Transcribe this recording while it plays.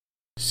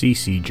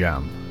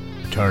CCJam.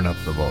 Turn up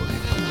the volume.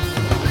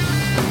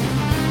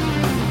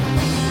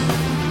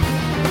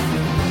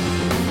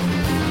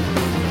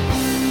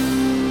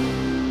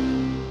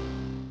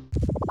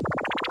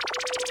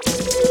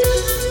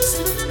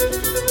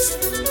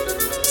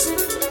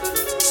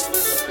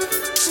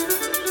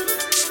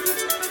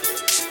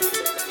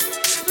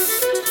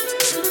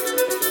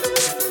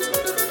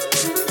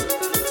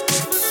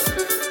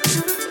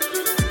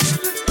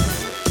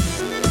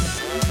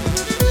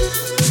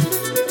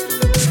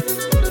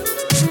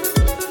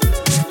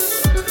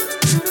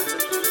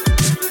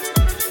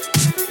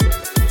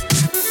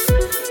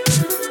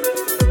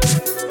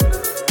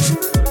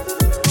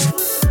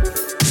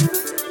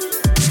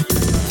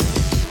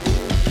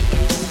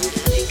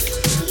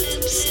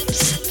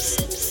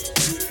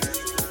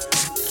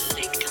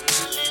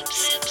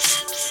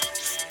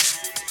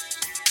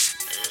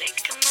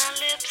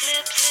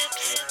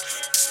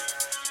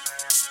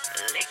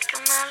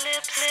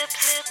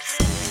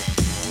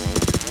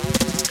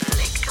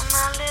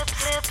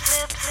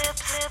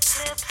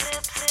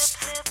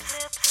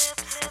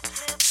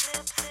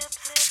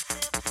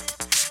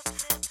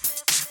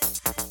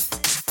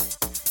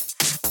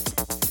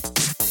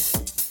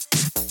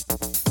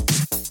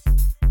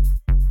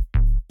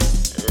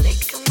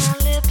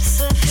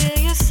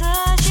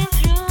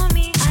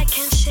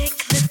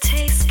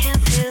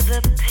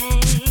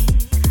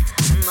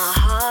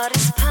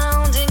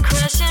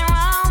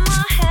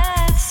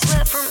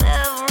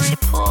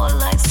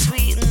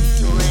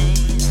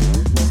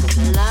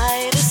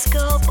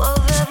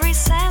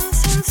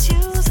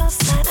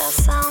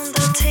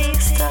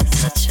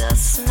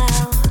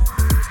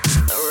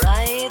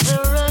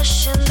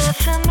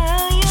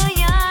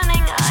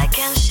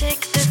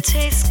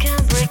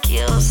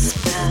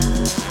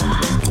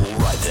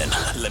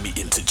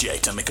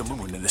 To make a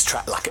movement in this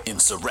track like an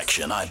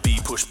insurrection. I be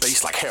push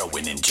bass like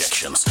heroin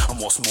injections. And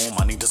what's more,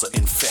 my niggas are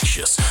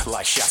infectious,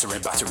 like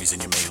shattering batteries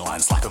in your main line,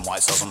 slapping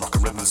white cells and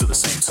rocking ribbons at the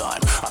same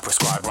time. I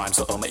prescribe rhymes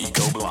that'll make you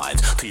go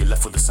blind, till you're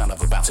left with the sound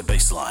of a battered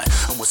bass line.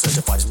 And we're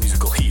certified as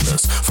musical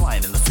healers,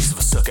 flying in the face of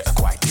a circuit of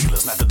quack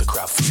dealers. Now that the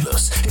crowd feel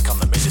us, here come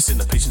the medicine,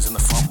 the patients in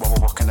the front row are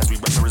rocking as we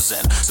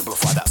represent.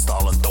 Simplify that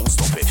style and don't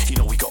stop it. You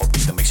know we got a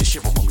beat that makes you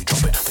shiver when we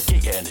drop it.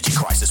 Forget your energy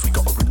crisis, we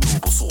got a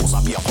renewable source.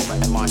 I be up on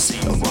the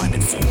MIC, a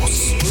rhyming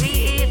force.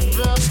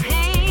 The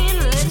pain,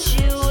 let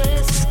you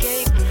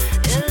escape.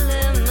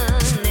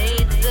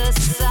 Eliminate the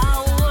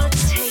sour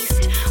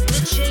taste. We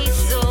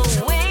chase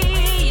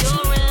away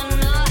your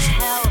inner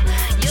hell.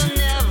 You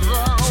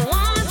never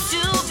want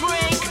to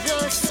break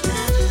the spell.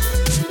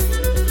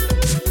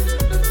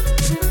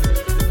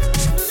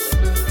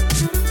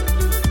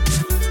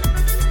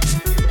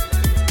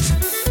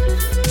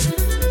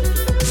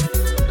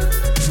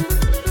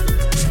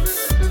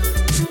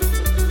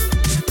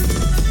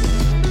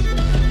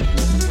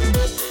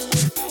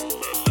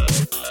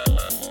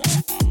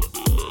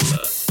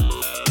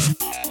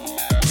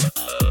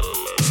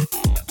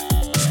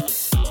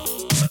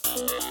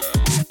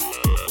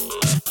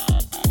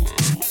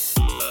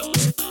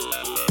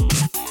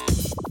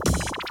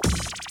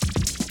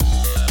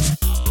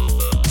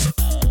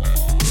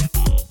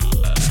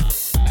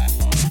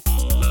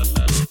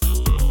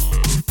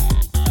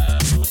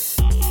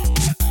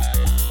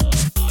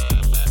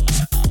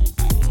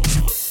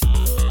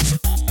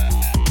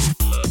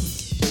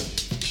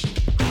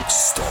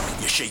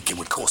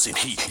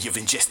 Heat. You've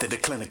ingested a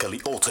clinically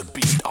altered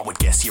beat. I would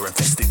guess you're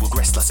infested with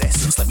restless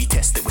essence. Let me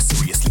test it with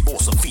seriously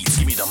awesome feats.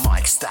 Give me the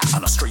mic stat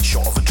and a straight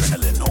shot of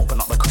adrenaline. Open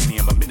up the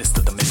cranium,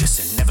 administer the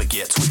medicine. Never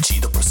get twitchy,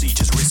 the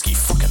procedure's risky.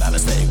 Fucking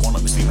anesthetic, one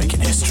of us be making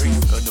history.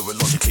 A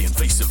neurologically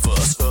invasive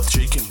verse,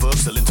 earth-shaking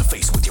verbs that'll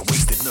interface with your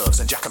wasted nerves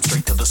and jack them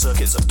straight to the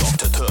circuits of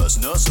Dr. Turs.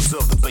 Nurse,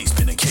 observe the bass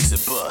pin in case it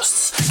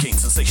bursts. Gain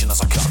sensation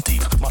as I cut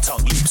deep. My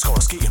tongue leaps,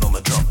 coruscating on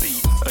the drum beat.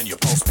 And your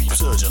pulse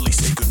beeps urgently.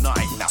 Say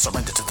goodnight. Now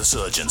surrender to the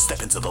surgeon.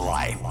 Step into the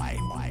light.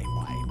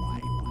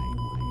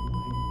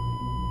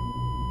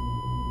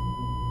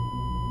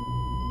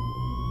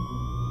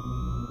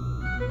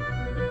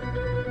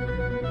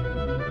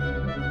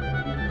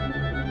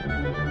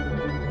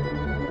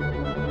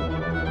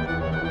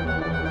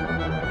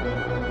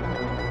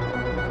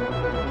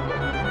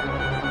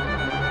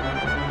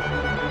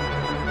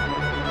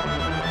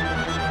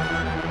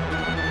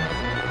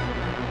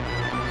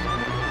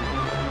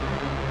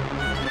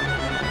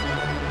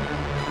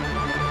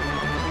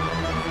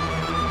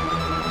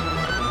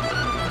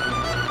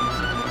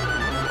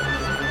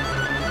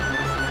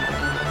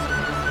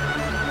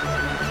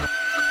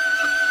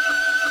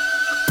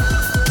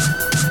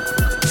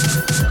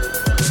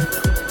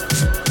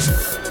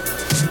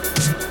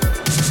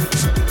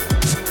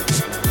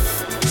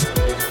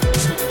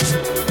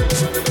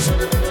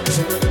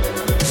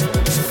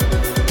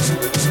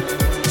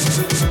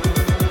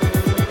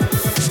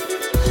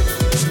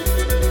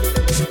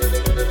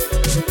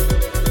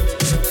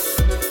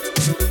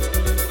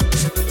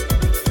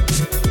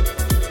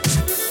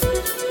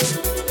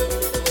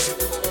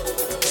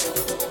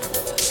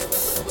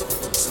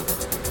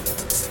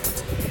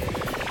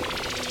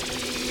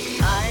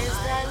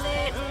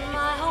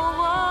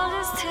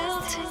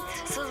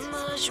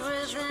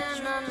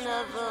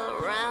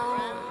 other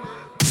realm.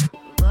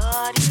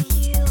 Body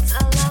yields,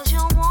 allows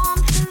your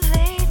warmth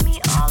invade me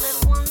all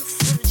at once,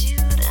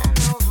 subdued and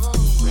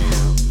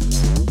overwhelmed.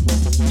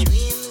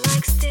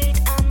 Dream-like state,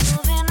 I'm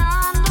moving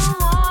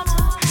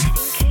underwater,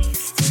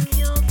 encased in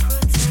your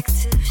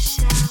protective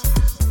shell.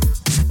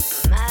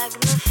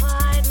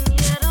 Magnified and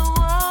yet a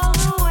world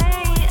away,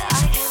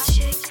 I can't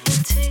shake the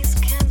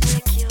taste, can't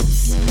break your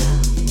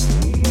spell.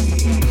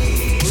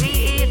 We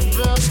eat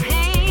the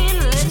pain,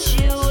 let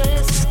you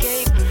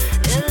escape,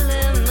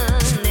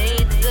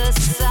 eliminate the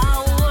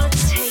sour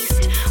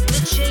taste. We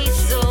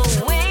chase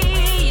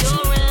away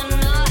your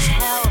inner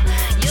hell.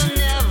 You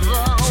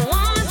never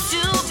want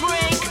to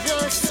break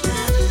the spell.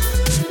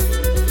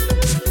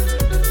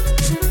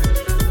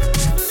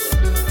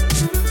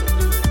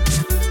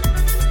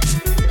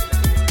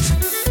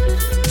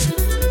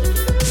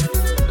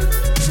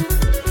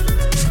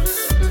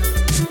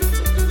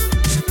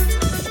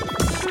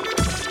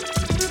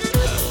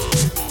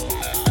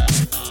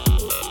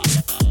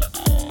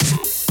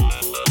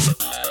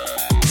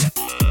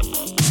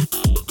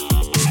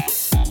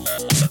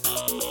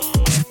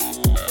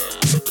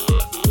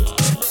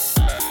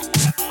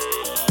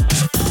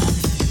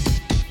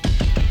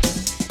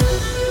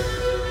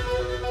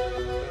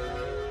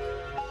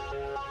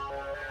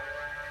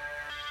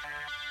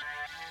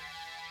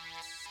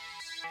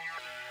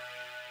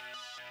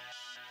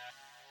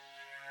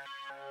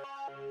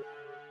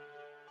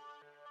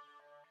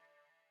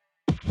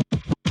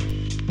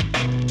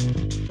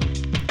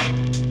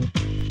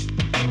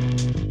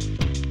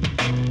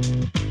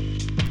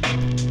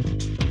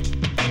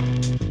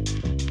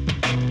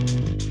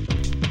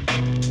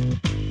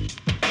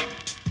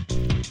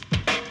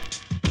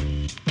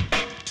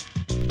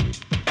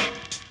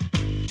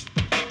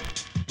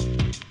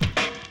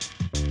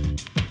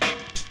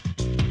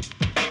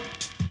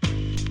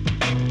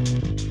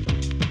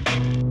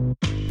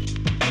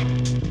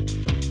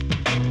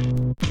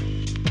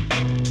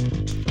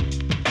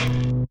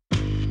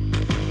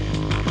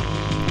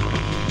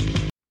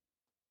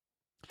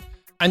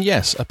 And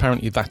yes,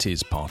 apparently that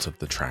is part of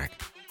the track.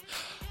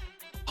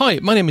 Hi,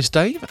 my name is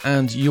Dave,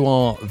 and you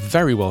are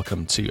very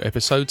welcome to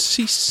episode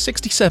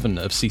 67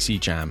 of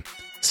CCJam.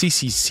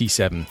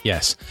 CCC7,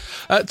 yes.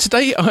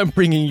 Today I'm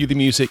bringing you the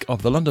music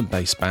of the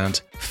London-based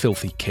band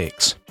Filthy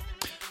Kicks.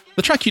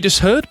 The track you just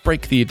heard,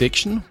 Break the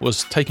Addiction,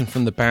 was taken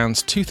from the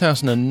band's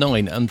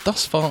 2009 and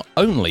thus far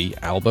only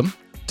album,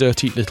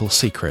 Dirty Little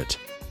Secret.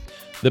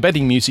 The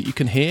bedding music you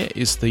can hear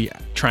is the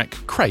track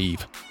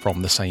Crave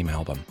from the same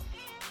album.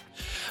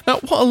 Now,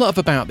 what I love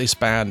about this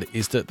band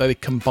is that they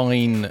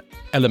combine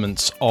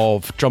elements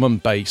of drum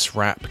and bass,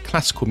 rap,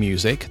 classical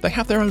music. They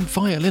have their own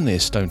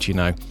violinist, don't you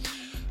know,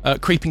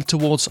 creeping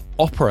towards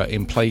opera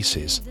in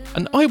places.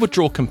 And I would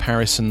draw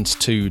comparisons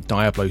to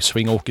Diablo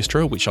Swing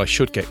Orchestra, which I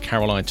should get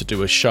Caroline to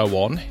do a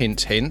show on,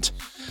 hint, hint,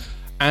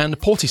 and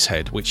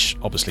Portishead, which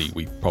obviously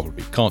we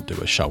probably can't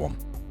do a show on.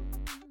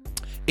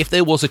 If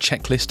there was a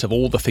checklist of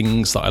all the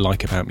things that I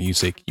like about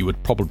music, you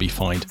would probably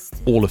find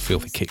all of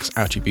Filthy Kicks'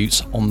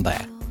 attributes on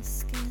there.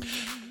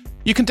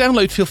 You can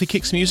download Filthy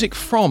Kicks music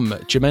from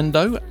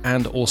Jamendo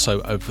and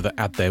also over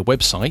at their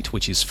website,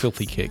 which is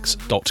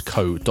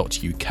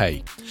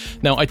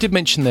filthykicks.co.uk. Now, I did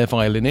mention their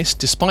violinist,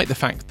 despite the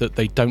fact that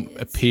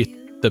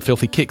the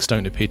Filthy Kicks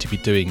don't appear to be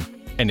doing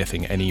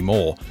anything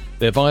anymore.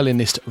 Their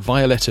violinist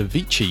Violetta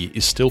Vici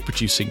is still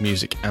producing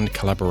music and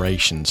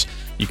collaborations.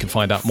 You can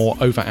find out more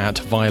over at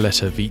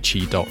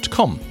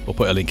violettavici.com. We'll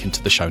put a link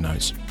into the show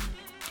notes.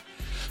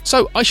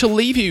 So I shall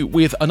leave you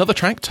with another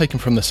track taken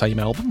from the same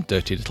album,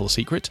 Dirty Little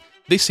Secret.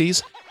 This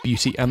is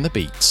Beauty and the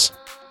Beats.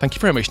 Thank you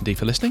very much indeed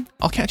for listening.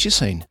 I'll catch you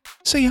soon.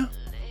 See ya.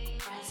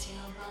 Press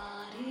your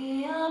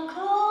body up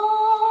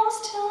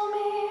close to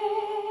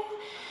me.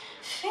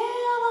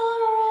 Feel the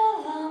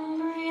rhythm,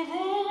 breathe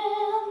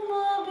in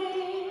the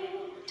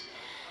beat.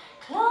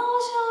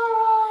 Close your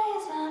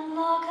eyes and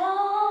block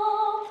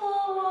out the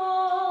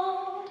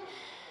world.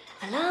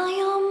 Allow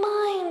your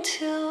mind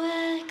to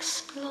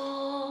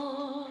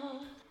explore.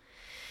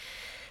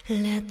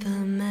 Let the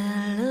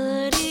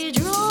melody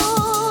draw.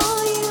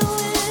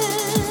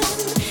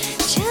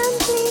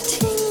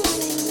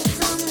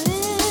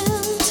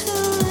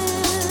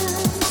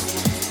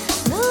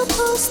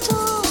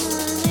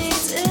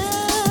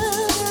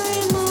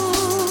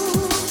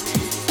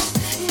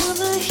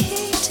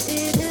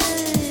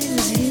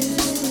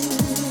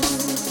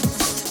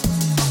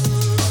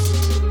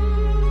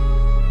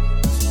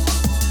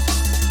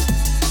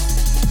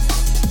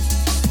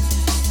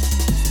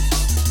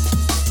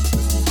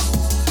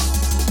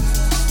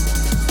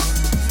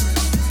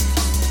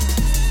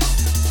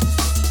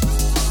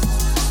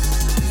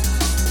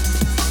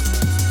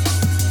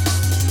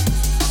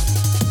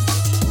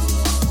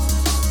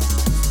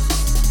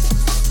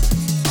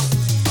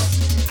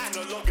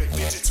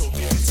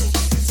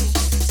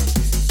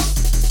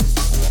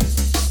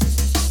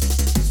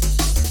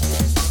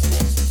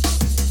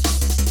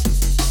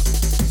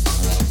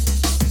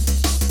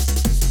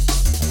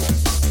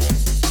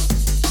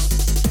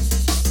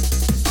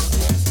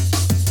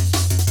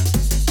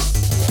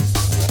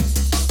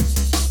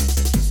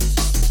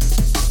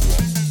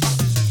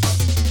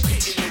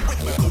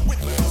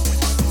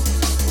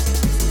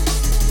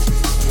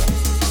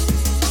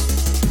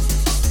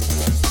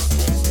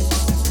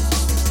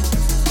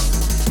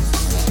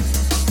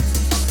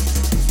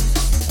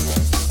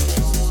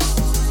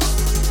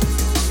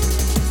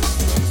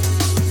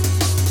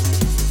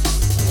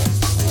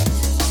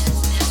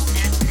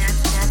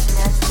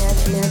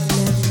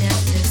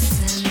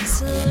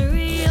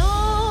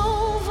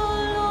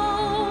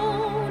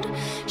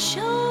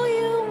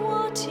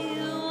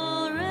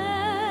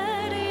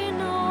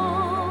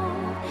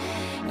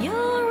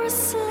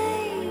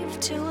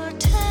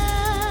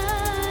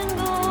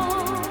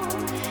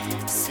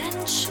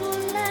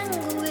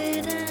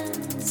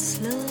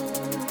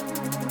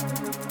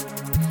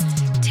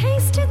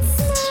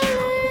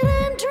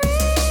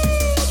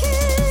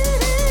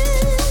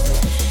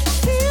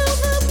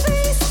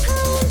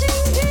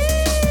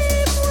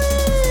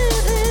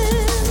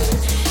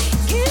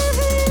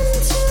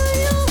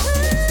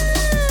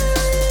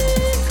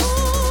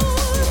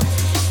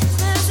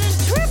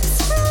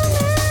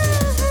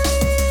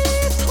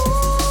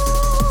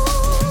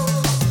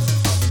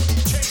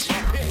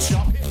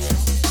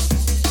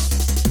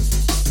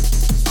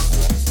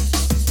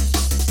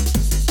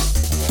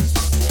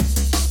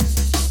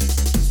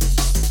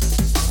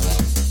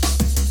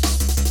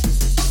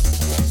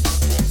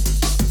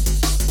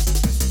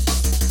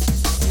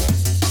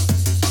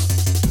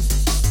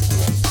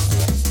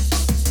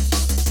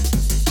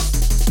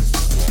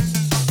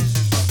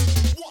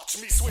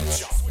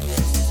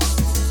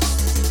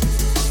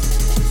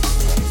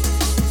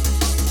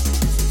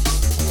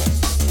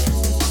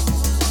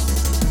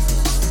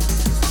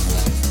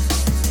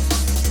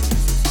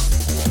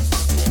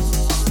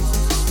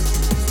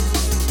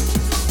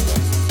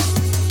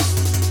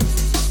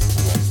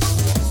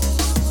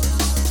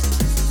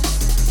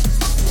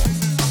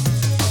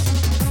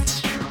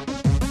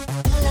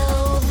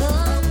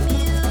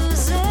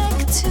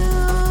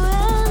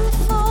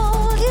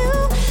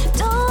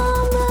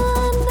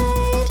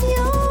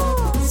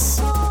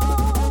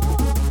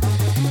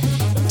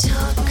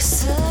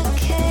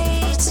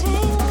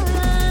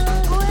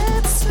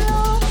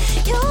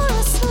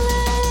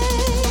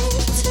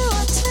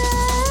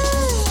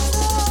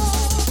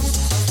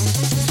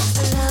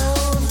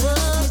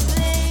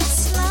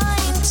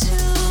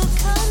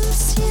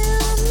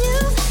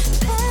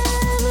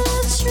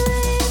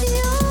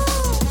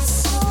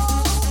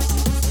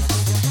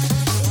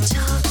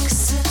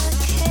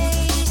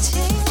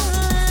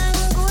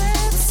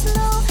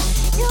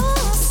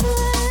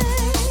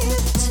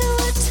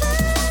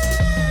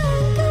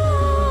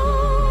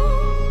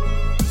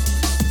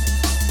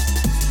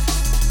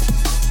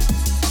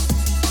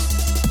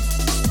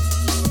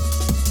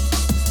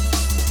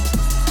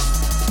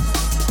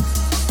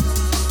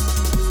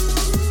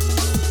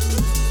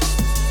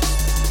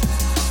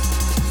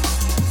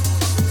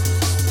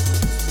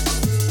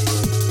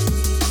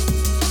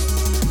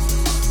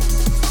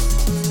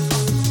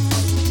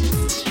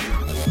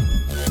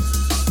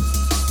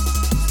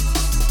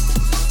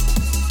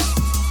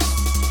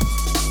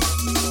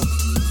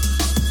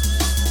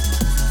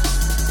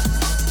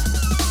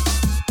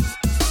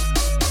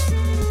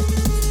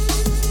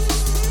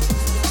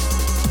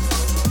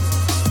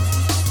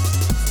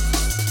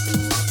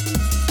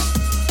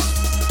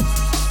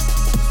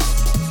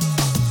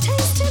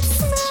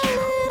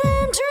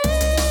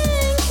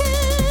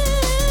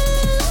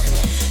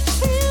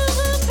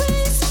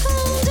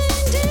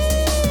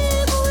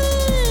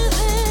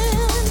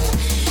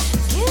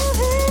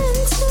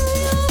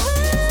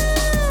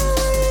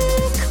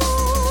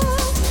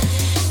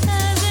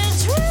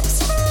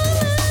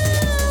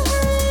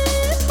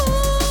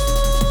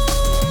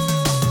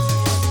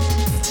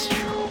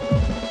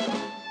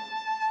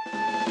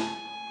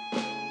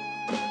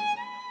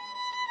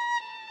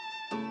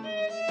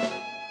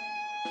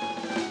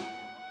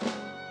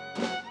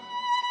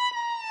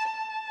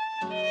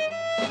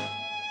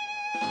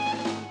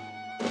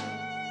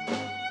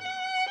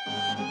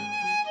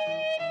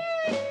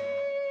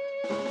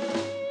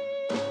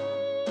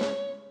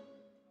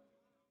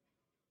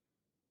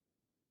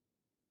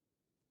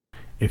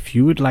 If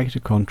you would like to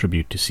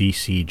contribute to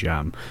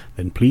CCJam,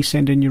 then please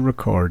send in your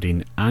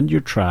recording and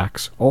your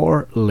tracks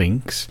or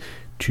links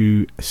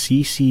to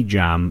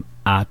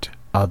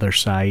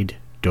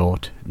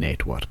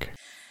ccjam@otherside.network.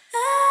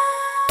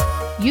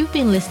 You've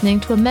been listening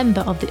to a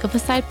member of the Other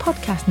Side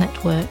Podcast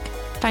Network.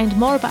 Find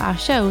more about our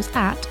shows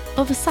at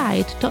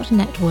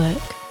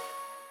otherside.network.